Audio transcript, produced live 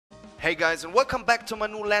Hey guys, and welcome back to my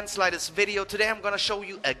new Landsliders video. Today I'm gonna show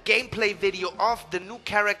you a gameplay video of the new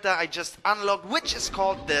character I just unlocked, which is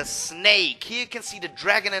called the Snake. Here you can see the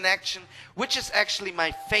dragon in action, which is actually my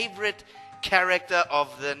favorite character of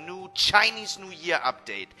the new Chinese New Year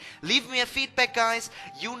update. Leave me a feedback, guys.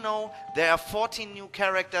 You know there are 14 new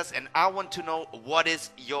characters and I want to know what is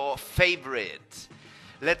your favorite.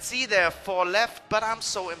 Let's see, there are 4 left, but I'm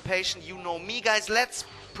so impatient. You know me, guys. Let's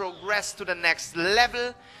progress to the next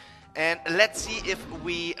level. And let's see if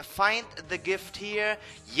we find the gift here.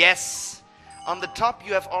 Yes! On the top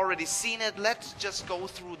you have already seen it. Let's just go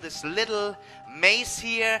through this little maze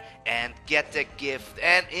here and get the gift.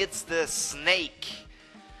 And it's the snake.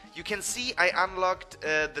 You can see I unlocked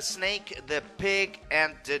the snake, the pig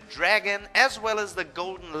and the dragon, as well as the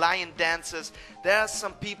golden lion dancers. There are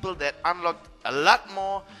some people that unlocked a lot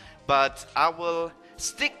more, but I will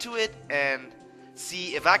stick to it and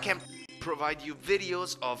see if I can provide you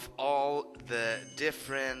videos of all the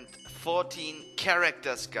different 14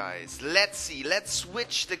 characters, guys. Let's see, let's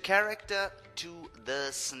switch the character to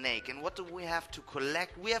the snake. And what do we have to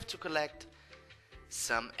collect? We have to collect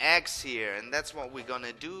some eggs here, and that's what we're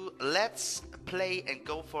gonna do. Let's play and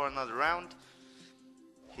go for another round.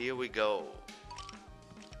 Here we go.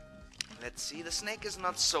 Let's see, the snake is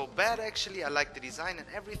not so bad actually. I like the design and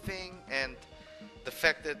everything, and the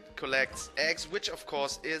fact that it collects eggs, which of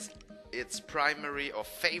course is its primary or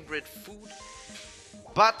favorite food.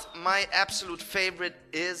 But my absolute favorite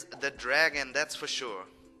is the dragon, that's for sure.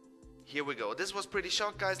 Here we go. This was pretty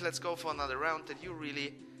short, guys. Let's go for another round and you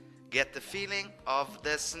really get the feeling of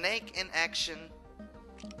the snake in action.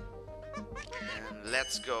 And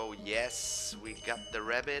let's go. Yes, we got the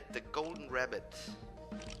rabbit, the golden rabbit.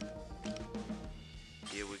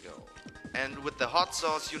 Here we go. And with the hot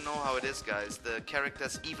sauce, you know how it is, guys. The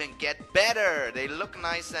characters even get better. They look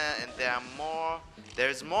nicer and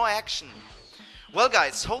there's more action. Well,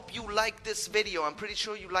 guys, hope you like this video. I'm pretty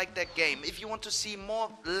sure you like that game. If you want to see more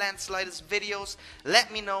Landsliders videos,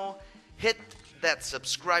 let me know. Hit that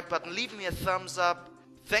subscribe button. Leave me a thumbs up.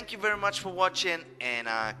 Thank you very much for watching, and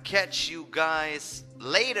I'll catch you guys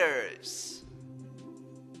later.